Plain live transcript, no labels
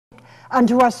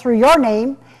unto us through your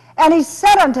name. And he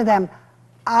said unto them,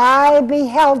 I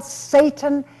beheld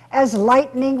Satan as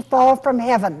lightning fall from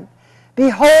heaven.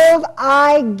 Behold,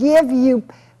 I give you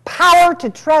power to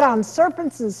tread on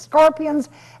serpents and scorpions,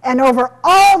 and over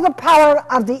all the power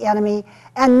of the enemy,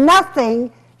 and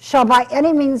nothing shall by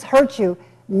any means hurt you.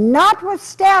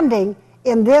 Notwithstanding,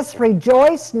 in this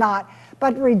rejoice not,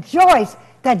 but rejoice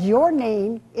that your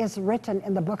name is written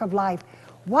in the book of life.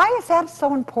 Why is that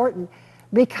so important?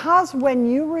 Because when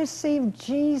you receive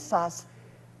Jesus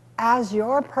as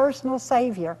your personal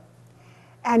Savior,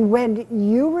 and when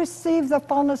you receive the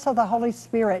fullness of the Holy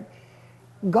Spirit,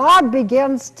 God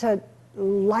begins to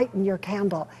lighten your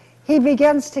candle. He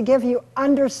begins to give you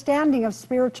understanding of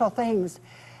spiritual things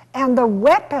and the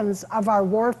weapons of our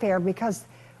warfare, because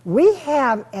we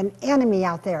have an enemy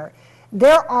out there.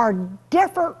 There are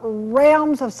different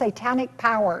realms of satanic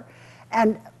power.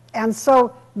 And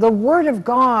so the Word of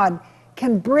God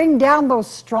can bring down those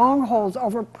strongholds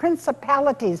over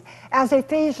principalities, as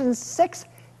Ephesians 6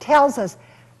 tells us,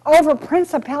 over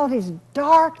principalities,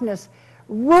 darkness,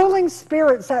 ruling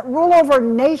spirits that rule over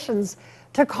nations,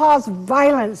 to cause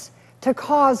violence, to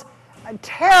cause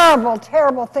terrible,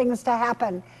 terrible things to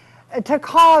happen, to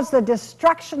cause the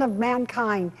destruction of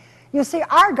mankind. You see,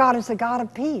 our God is a God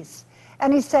of peace.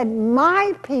 And he said,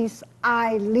 my peace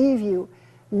I leave you,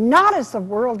 not as the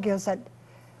world gives it.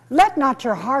 Let not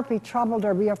your heart be troubled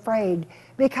or be afraid.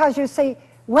 Because you see,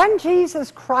 when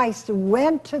Jesus Christ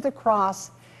went to the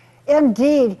cross,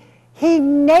 indeed, he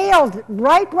nailed,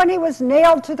 right when he was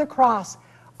nailed to the cross,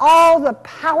 all the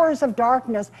powers of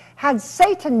darkness. Had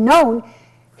Satan known,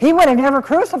 he would have never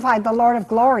crucified the Lord of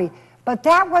glory. But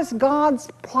that was God's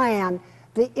plan,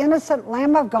 the innocent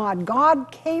Lamb of God.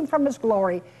 God came from his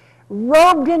glory,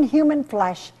 robed in human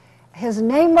flesh. His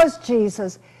name was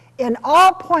Jesus. In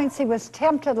all points he was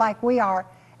tempted like we are,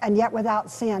 and yet without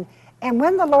sin. And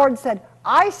when the Lord said,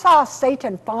 I saw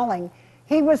Satan falling,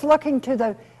 he was looking to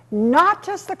the, not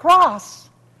just the cross,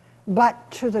 but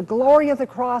to the glory of the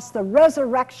cross, the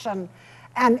resurrection.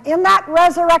 And in that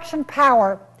resurrection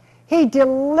power, he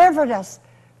delivered us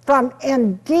from,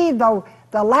 indeed, though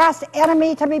the last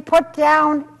enemy to be put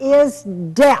down is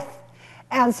death.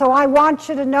 And so I want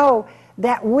you to know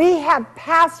that we have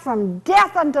passed from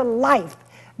death unto life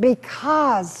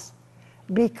because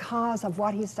of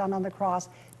what he's done on the cross.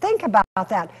 Think about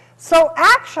that. So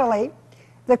actually,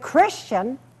 the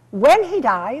Christian, when he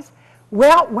dies,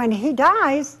 well, when he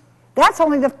dies, that's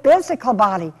only the physical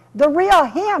body. The real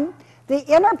him, the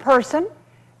inner person,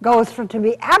 goes from to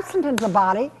be absent in the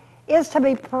body, is to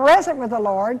be present with the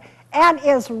Lord, and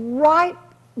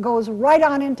goes right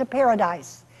on into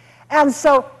paradise. And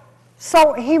so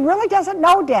he really doesn't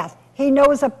know death. He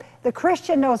knows the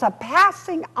Christian knows a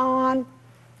passing on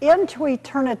into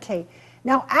eternity.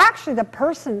 Now, actually, the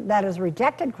person that has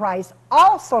rejected Christ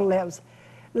also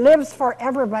lives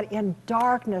forever, but in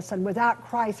darkness and without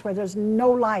Christ, where there's no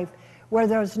life, where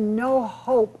there's no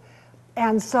hope.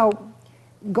 And so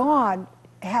God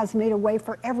has made a way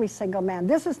for every single man.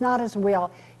 This is not his will.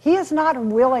 He is not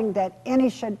willing that any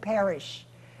should perish,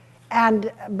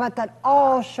 but that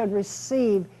all should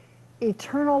receive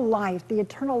eternal life, the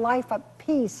eternal life of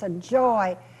peace and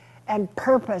joy and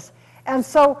purpose. And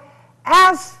so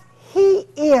as he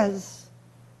is,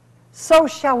 so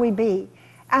shall we be.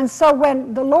 And so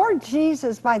when the Lord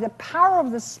Jesus, by the power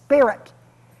of the Spirit,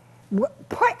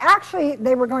 actually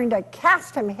they were going to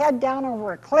cast him head down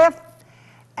over a cliff,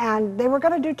 and they were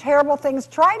going to do terrible things,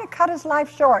 trying to cut his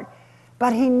life short.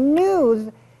 But he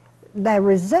knew the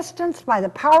resistance by the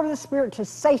power of the Spirit to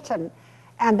Satan,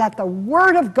 and that the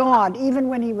Word of God, even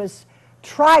when he was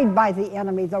tried by the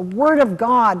enemy, the Word of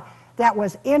God that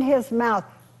was in his mouth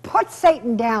put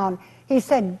Satan down. He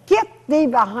said, get thee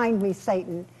behind me,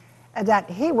 Satan. That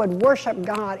he would worship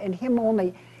God, and him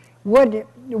only would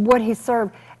he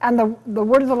serve. And the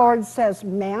word of the Lord says,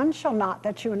 man shall not,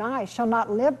 that you and I, shall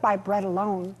not live by bread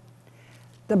alone.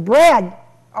 The bread,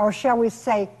 or shall we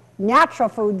say, natural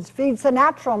foods, feeds the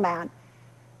natural man,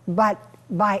 but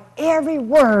by every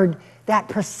word that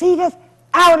proceedeth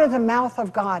out of the mouth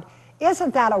of God.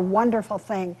 Isn't that a wonderful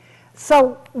thing?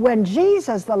 So when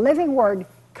Jesus, the living Word,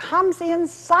 comes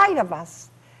inside of us,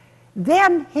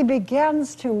 then he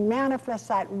begins to manifest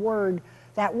that word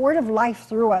of life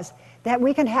through us, that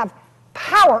we can have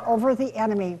power over the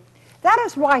enemy. That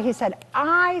is why he said,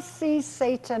 I see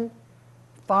Satan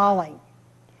falling.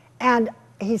 And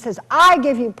he says, I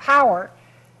give you power.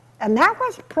 And that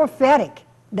was prophetic.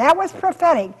 That was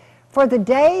prophetic for the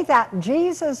day that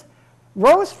Jesus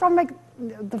rose from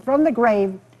the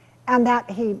grave, and that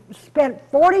he spent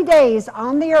 40 days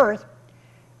on the earth,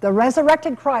 the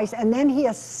resurrected Christ, and then he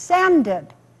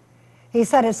ascended He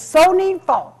said it's so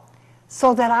needful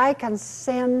so that I can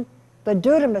send the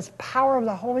dunamis power of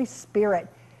the Holy Spirit.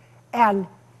 And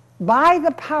by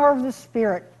the power of the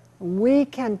Spirit, we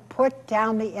can put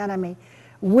down the enemy.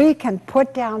 We can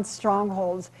put down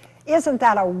strongholds. Isn't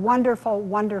that a wonderful,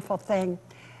 wonderful thing?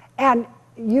 And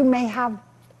you may have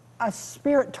a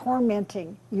spirit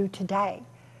tormenting you today.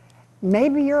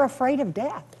 Maybe you're afraid of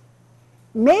death.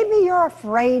 Maybe you're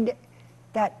afraid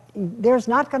that there's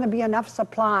not going to be enough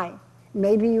supply.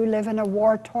 Maybe you live in a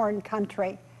war-torn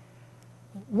country.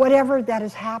 Whatever that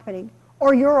is happening.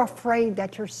 Or you're afraid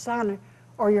that your son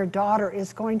or your daughter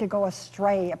is going to go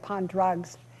astray upon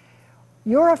drugs.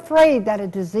 You're afraid that a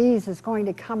disease is going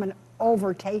to come and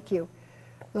overtake you.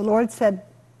 The Lord said,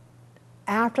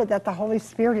 after that the Holy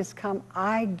Spirit has come,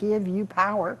 I give you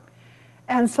power.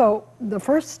 And so the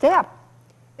first step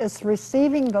is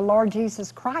receiving the Lord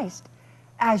Jesus Christ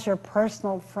as your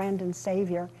personal friend and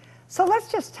Savior. So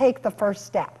let's just take the first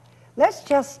step. Let's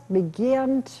just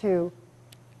begin to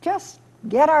just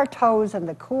get our toes in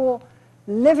the cool,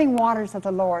 living waters of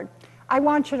the Lord. I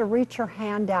want you to reach your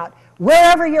hand out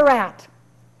wherever you're at.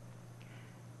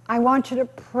 I want you to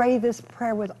pray this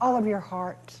prayer with all of your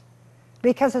heart,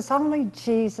 because it's only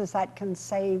Jesus that can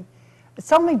save.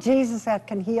 It's only Jesus that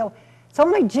can heal. It's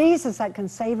only Jesus that can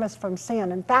save us from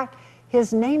sin. In fact,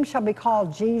 his name shall be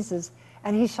called Jesus,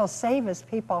 and he shall save his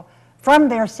people from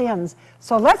their sins.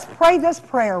 So let's pray this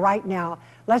prayer right now.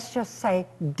 Let's just say,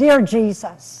 Dear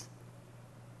Jesus,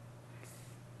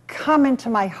 come into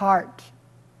my heart.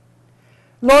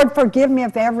 Lord, forgive me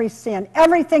of every sin,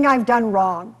 everything I've done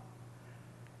wrong.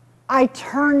 I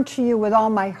turn to you with all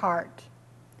my heart.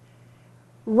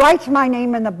 Write my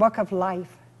name in the book of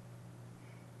life.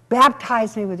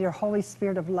 Baptize me with your Holy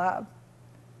Spirit of love.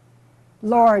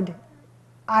 Lord,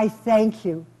 I thank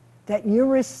you that you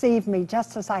receive me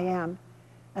just as I am,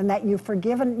 and that you've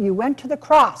forgiven, you went to the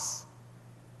cross,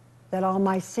 that all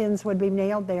my sins would be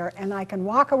nailed there, and I can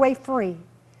walk away free,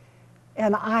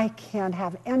 and I can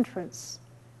have entrance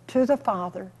to the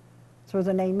Father through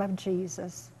the name of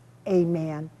Jesus.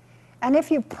 Amen. And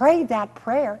if you prayed that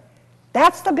prayer,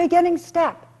 that's the beginning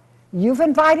step. You've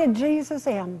invited Jesus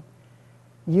in.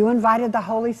 You invited the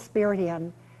Holy Spirit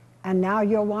in. And now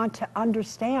you'll want to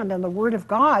understand, and the Word of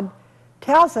God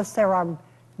tells us there are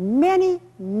many,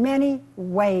 many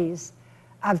ways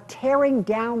of tearing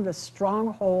down the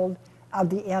stronghold of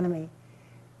the enemy.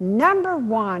 Number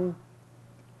one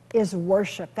is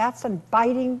worship. That's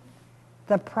inviting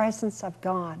the presence of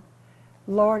God.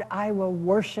 Lord, I will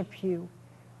worship you.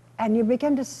 And you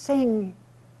begin to sing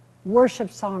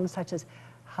worship songs such as,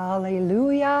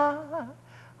 Hallelujah,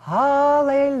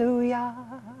 Hallelujah,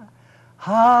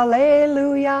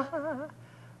 Hallelujah,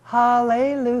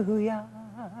 Hallelujah.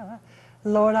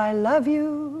 Lord, I love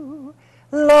you.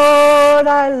 Lord,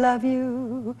 I love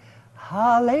you.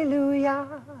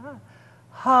 Hallelujah,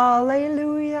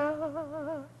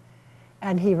 Hallelujah.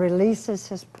 And he releases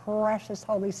his precious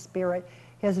Holy Spirit,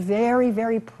 his very,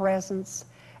 very presence.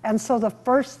 And so the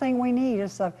first thing we need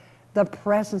is the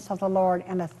presence of the Lord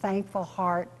and a thankful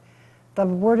heart. The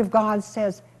Word of God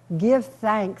says, give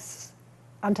thanks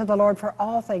unto the Lord for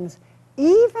all things,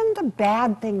 even the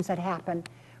bad things that happen.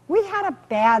 We had a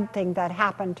bad thing that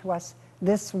happened to us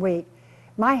this week.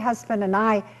 My husband and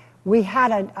I, we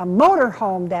had a motor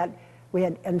home that we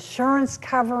had insurance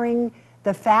covering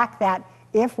the fact that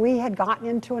if we had gotten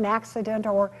into an accident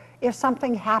or if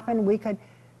something happened,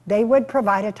 they would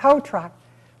provide a tow truck.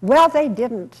 Well, they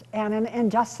didn't, and an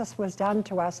injustice was done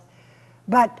to us.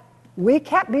 But we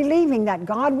kept believing that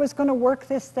God was going to work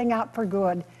this thing out for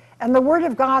good. And the Word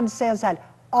of God says that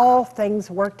all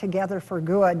things work together for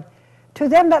good to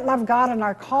them that love God and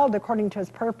are called according to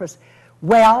his purpose.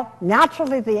 Well,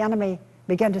 naturally the enemy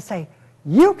began to say,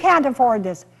 you can't afford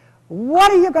this.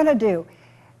 What are you going to do?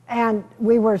 And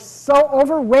we were so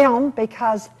overwhelmed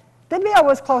because the bill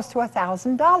was close to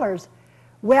 $1,000.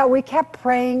 Well, we kept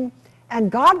praying,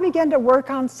 and God began to work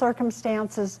on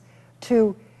circumstances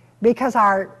because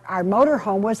our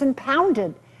motorhome was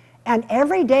impounded. And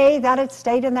every day that it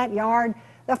stayed in that yard,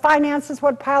 the finances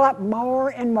would pile up more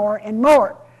and more and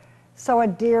more. So a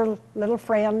dear little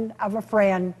friend of a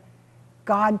friend,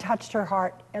 God touched her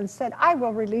heart and said, I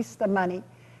will release the money.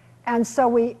 And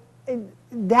so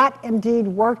that indeed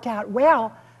worked out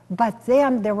well, but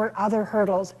then there were other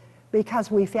hurdles because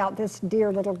we felt this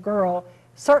dear little girl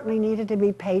certainly needed to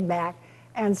be paid back.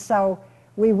 And so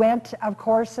we went, of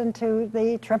course, into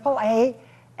the AAA,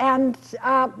 and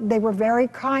they were very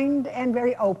kind and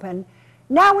very open.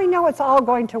 Now we know it's all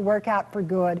going to work out for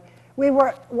good. We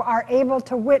are able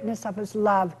to witness of his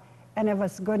love and of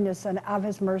his goodness and of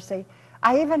his mercy.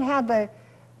 I even had the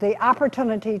the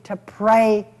opportunity to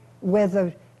pray with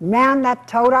the man that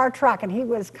towed our truck, and he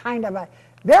was kind of a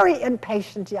very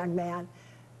impatient young man,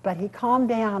 but he calmed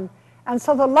down. And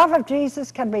so the love of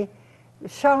Jesus can be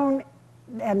shown,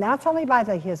 and that's only by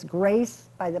his grace,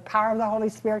 by the power of the Holy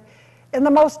Spirit, in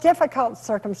the most difficult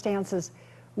circumstances.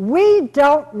 We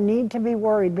don't need to be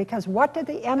worried, because what did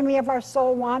the enemy of our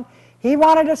soul want? He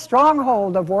wanted a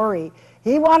stronghold of worry.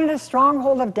 He wanted a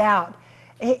stronghold of doubt.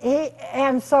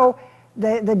 And so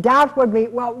the doubt would be,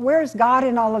 well, where's God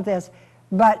in all of this?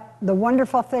 But the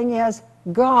wonderful thing is,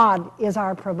 God is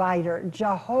our provider,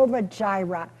 Jehovah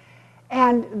Jireh.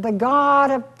 And the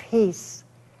God of peace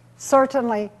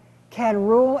certainly can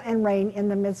rule and reign in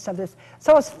the midst of this.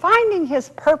 So it's finding his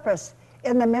purpose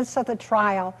in the midst of the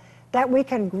trial that we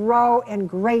can grow in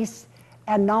grace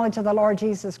and knowledge of the Lord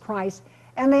Jesus Christ.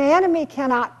 And the enemy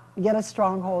cannot get a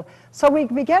stronghold. So we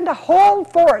begin to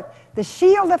hold forth the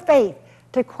shield of faith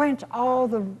to quench all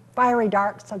the fiery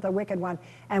darts of the wicked one.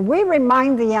 And we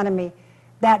remind the enemy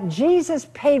that Jesus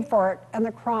paid for it on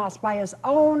the cross by his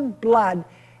own blood.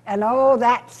 And oh,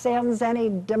 that sends any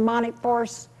demonic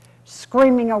force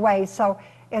screaming away. So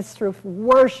it's through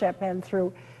worship and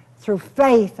through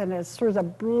faith, and it's through the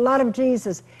blood of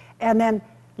Jesus, and then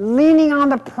leaning on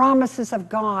the promises of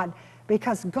God,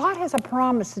 because God has a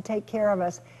promise to take care of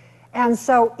us. And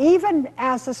so even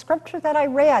as the scripture that I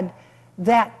read,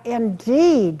 that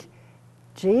indeed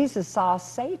Jesus saw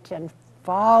Satan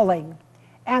falling.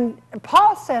 And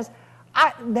Paul says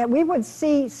that we would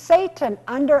see Satan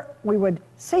we would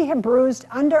see him bruised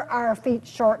under our feet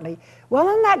shortly.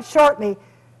 Well, in that shortly,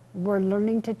 we're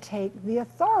learning to take the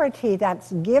authority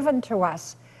that's given to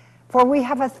us. For we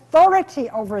have authority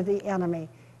over the enemy.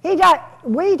 We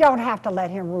don't have to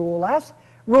let him rule us,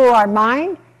 rule our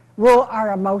mind, rule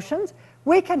our emotions.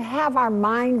 We can have our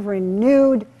mind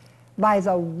renewed by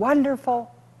the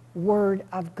wonderful Word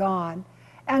of God.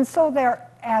 And so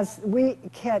as we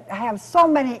can have so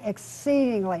many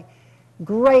exceedingly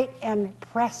great and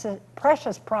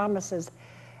precious promises.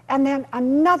 And then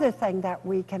another thing that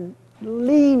we can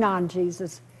lean on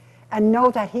Jesus and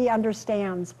know that he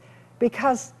understands,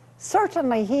 because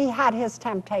certainly he had his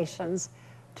temptations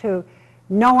to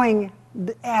knowing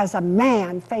as a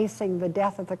man facing the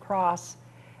death of the cross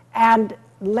and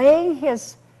laying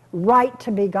his right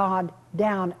to be God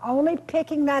down, only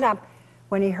picking that up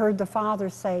when he heard the Father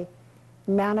say,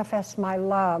 manifest my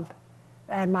love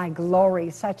and my glory,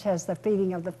 such as the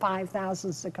feeding of the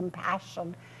 5,000, the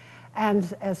compassion,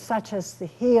 and as such as the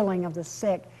healing of the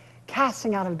sick,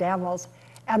 casting out of devils.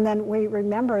 And then we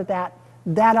remember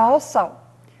that also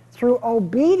through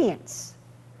obedience,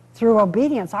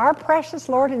 our precious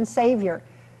Lord and Savior,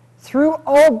 through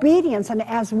obedience, and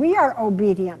as we are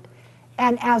obedient,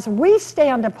 and as we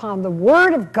stand upon the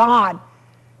Word of God,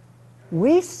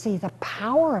 we see the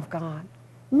power of God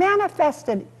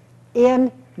manifested in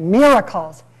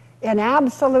miracles, in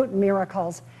absolute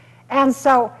miracles. And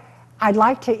so I'd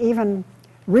like to even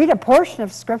read a portion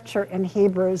of Scripture in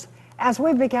Hebrews as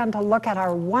we begin to look at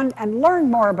and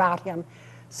learn more about him.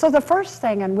 So the first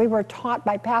thing, and we were taught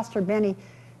by Pastor Benny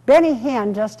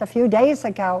Hinn just a few days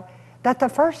ago, that the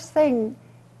first thing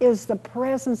is the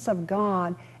presence of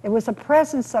God. It was the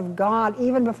presence of God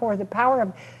even before the power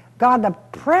of God. The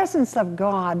presence of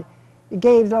God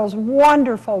gave those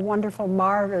wonderful, wonderful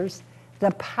martyrs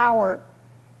the power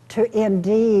to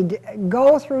indeed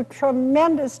go through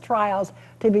tremendous trials,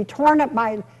 to be torn up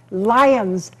by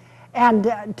lions,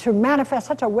 and to manifest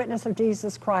such a witness of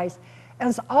Jesus Christ. And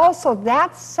it's also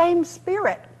that same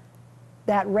Spirit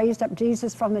that raised up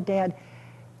Jesus from the dead,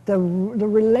 the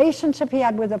relationship he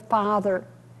had with the Father,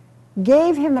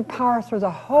 gave him the power through the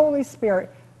Holy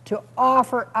Spirit to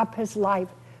offer up his life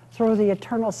through the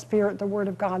eternal Spirit, the Word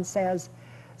of God says.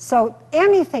 So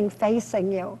anything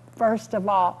facing you, first of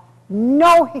all,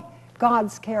 know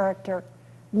God's character.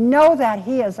 Know that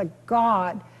he is a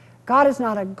God. God is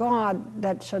not a God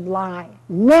that should lie.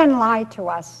 Men lie to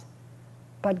us,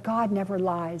 but God never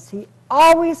lies. He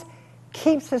always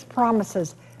keeps his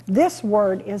promises. This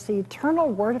Word is the eternal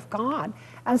Word of God.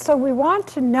 And so we want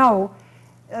to know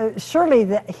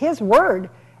surely his Word.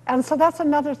 And so that's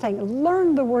another thing.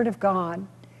 Learn the Word of God.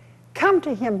 Come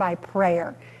to him by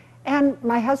prayer. And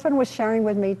my husband was sharing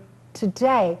with me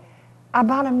today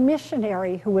about a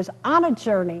missionary who was on a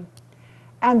journey,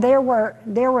 and there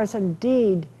was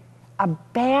indeed a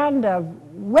band of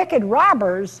wicked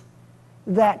robbers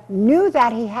that knew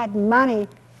that he had money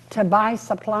to buy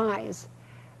supplies.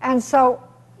 And so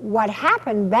what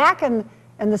happened back in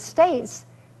the States,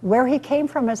 where he came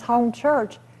from, his home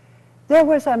church, there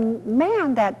was a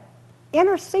man that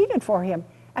interceded for him.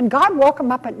 And God woke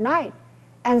him up at night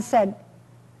and said,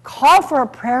 call for a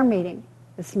prayer meeting.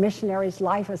 This missionary's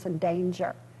life is in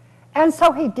danger. And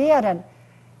so he did.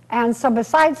 And so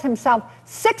besides himself,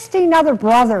 16 other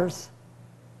brothers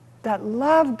that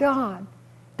love God.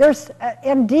 There's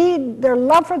indeed their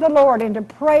love for the Lord and to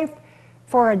pray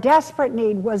for a desperate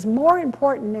need was more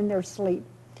important than their sleep.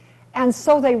 And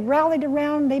so they rallied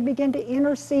around, they began to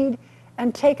intercede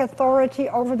and take authority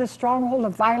over the stronghold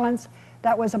of violence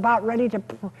that was about ready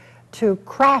to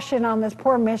crash in on this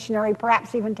poor missionary,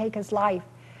 perhaps even take his life.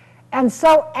 And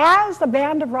so as the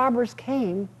band of robbers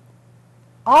came,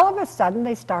 all of a sudden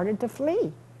they started to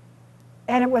flee.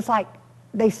 And it was like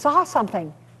they saw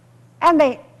something.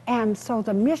 And so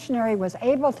the missionary was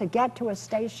able to get to a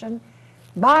station,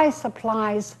 buy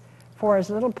supplies for his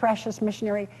little precious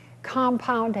missionary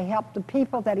compound to help the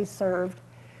people that he served.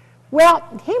 Well,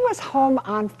 he was home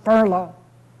on furlough.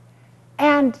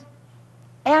 And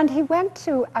he went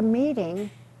to a meeting,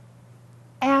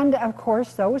 and of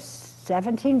course those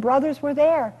 17 brothers were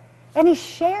there. And he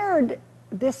shared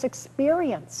this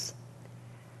experience.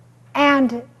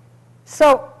 And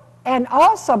so, and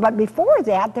also, but before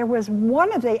that, there was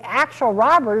one of the actual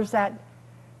robbers that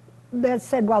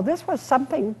said, well, this was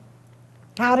something,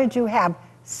 how did you have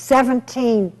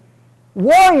 17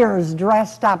 warriors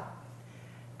dressed up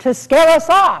to scare us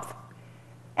off?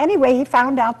 Anyway, he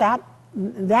found out that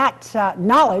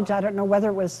knowledge, I don't know whether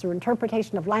it was through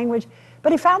interpretation of language,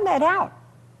 but he found that out.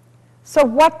 So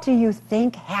what do you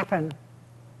think happened?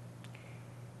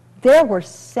 There were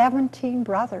 17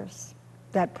 brothers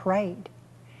that prayed.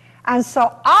 And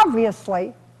so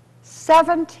obviously,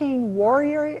 17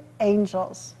 warrior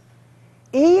angels,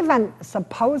 even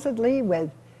supposedly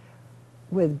with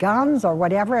guns or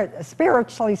whatever,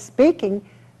 spiritually speaking,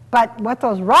 but what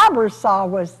those robbers saw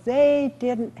was they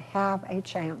didn't have a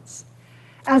chance.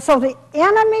 And so the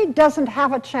enemy doesn't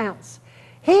have a chance.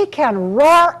 He can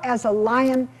roar as a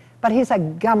lion, but he's a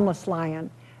gumless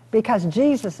lion, because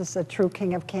Jesus is the true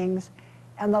King of Kings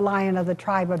and the Lion of the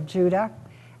tribe of Judah.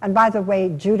 And by the way,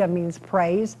 Judah means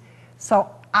praise. So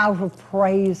out of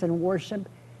praise and worship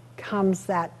comes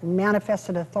that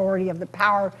manifested authority of the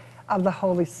power of the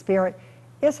Holy Spirit.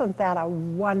 Isn't that a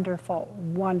wonderful,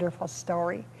 wonderful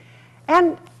story?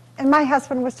 And my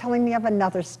husband was telling me of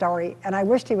another story, and I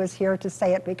wished he was here to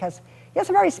say it because he has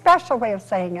a very special way of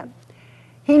saying it.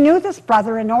 He knew this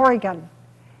brother in Oregon,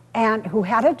 and who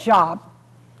had a job,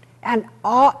 and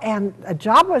a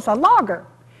job was a logger.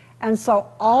 And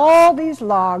so all these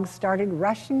logs started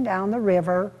rushing down the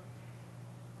river,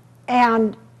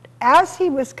 and as he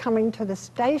was coming to the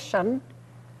station,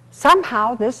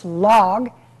 somehow this log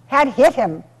had hit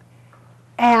him,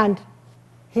 and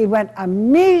he went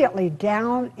immediately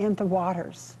down in the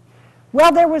waters.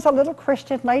 Well, there was a little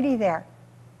Christian lady there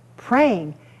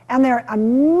praying, and there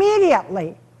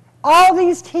immediately all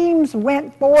these teams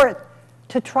went forth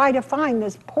to try to find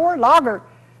this poor logger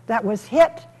that was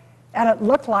hit, and it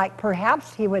looked like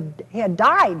perhaps he had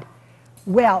died.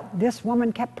 Well, this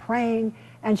woman kept praying,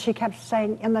 and she kept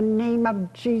saying, in the name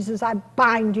of Jesus, I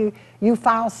bind you, you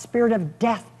foul spirit of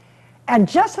death. And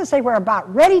just as they were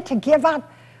about ready to give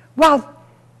up, well,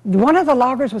 one of the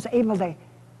loggers was able to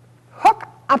hook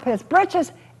up his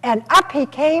breeches, and up he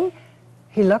came.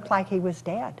 He looked like he was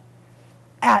dead.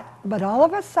 But all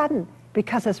of a sudden,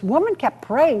 because this woman kept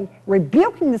praying,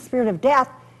 rebuking the spirit of death,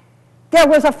 there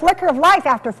was a flicker of life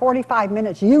after 45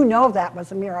 minutes. You know that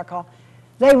was a miracle.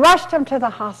 They rushed him to the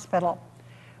hospital.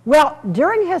 Well,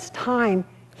 during his time,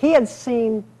 he had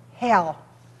seen hell,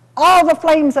 all the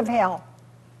flames of hell.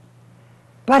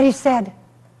 But he said,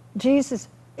 Jesus,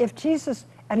 if Jesus,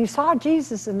 and he saw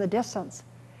Jesus in the distance,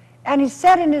 and he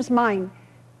said in his mind,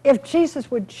 if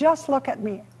Jesus would just look at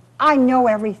me, I know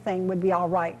everything would be all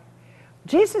right.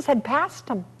 Jesus had passed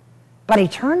him, but he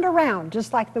turned around,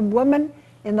 just like the woman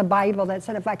in the Bible that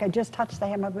said, if I could just touch the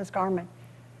hem of his garment.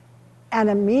 And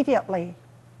immediately,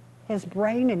 his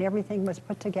brain and everything was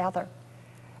put together.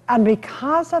 And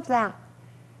because of that,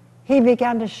 he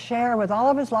began to share with all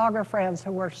of his logger friends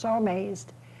who were so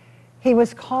amazed. He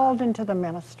was called into the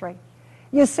ministry.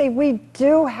 You see, we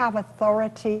do have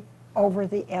authority over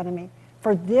the enemy.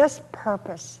 For this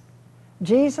purpose,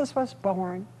 Jesus was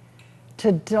born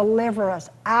to deliver us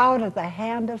out of the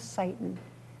hand of Satan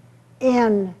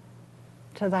into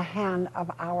the hand of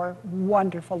our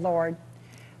wonderful Lord.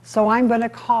 So I'm going to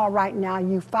call right now,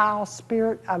 you foul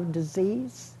spirit of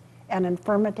disease and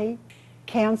infirmity,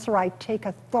 cancer, I take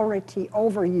authority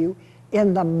over you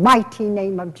in the mighty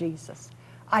name of Jesus.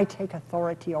 I take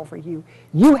authority over you.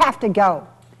 You have to go.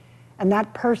 And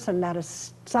that person that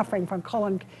is suffering from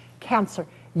colon cancer,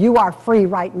 you are free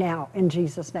right now in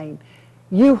Jesus' name.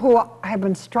 You who have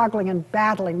been struggling and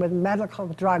battling with medical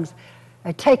drugs,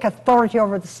 I take authority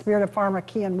over the spirit of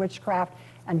pharmakeia and witchcraft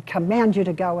and command you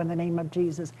to go in the name of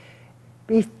Jesus.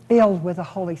 Be filled with the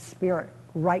Holy Spirit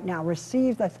right now.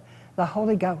 Receive the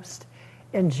Holy Ghost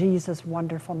in Jesus'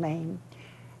 wonderful name.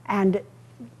 And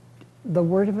the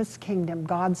word of his kingdom,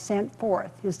 God sent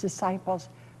forth his disciples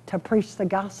to preach the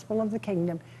gospel of the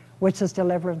kingdom, which is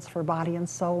deliverance for body and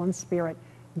soul and spirit.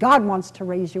 God wants to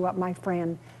raise you up, my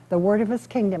friend. The word of his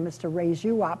kingdom is to raise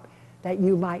you up that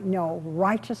you might know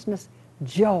righteousness,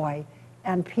 joy,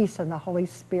 and peace in the Holy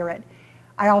Spirit.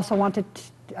 I also want to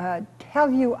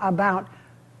tell you about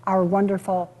our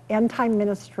wonderful End Time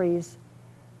Ministries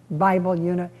Bible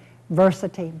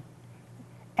University.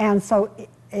 And so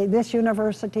this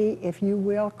university, if you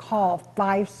will, call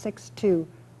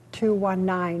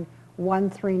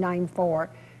 562-219-1394.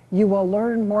 You will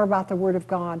learn more about the Word of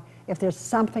God. If there's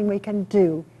something we can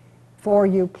do for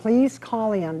you, please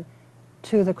call in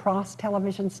to the Cross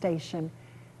Television Station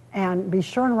and be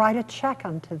sure and write a check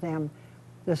unto them,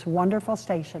 this wonderful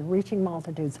station, reaching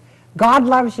multitudes. God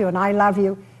loves you and I love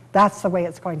you. That's the way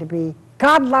it's going to be.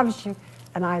 God loves you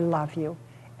and I love you.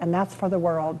 And that's for the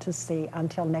world to see.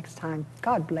 Until next time,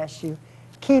 God bless you,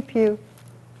 keep you,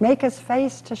 make his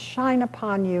face to shine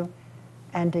upon you,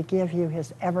 and to give you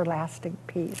his everlasting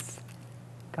peace.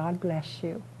 God bless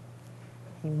you.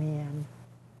 Amen.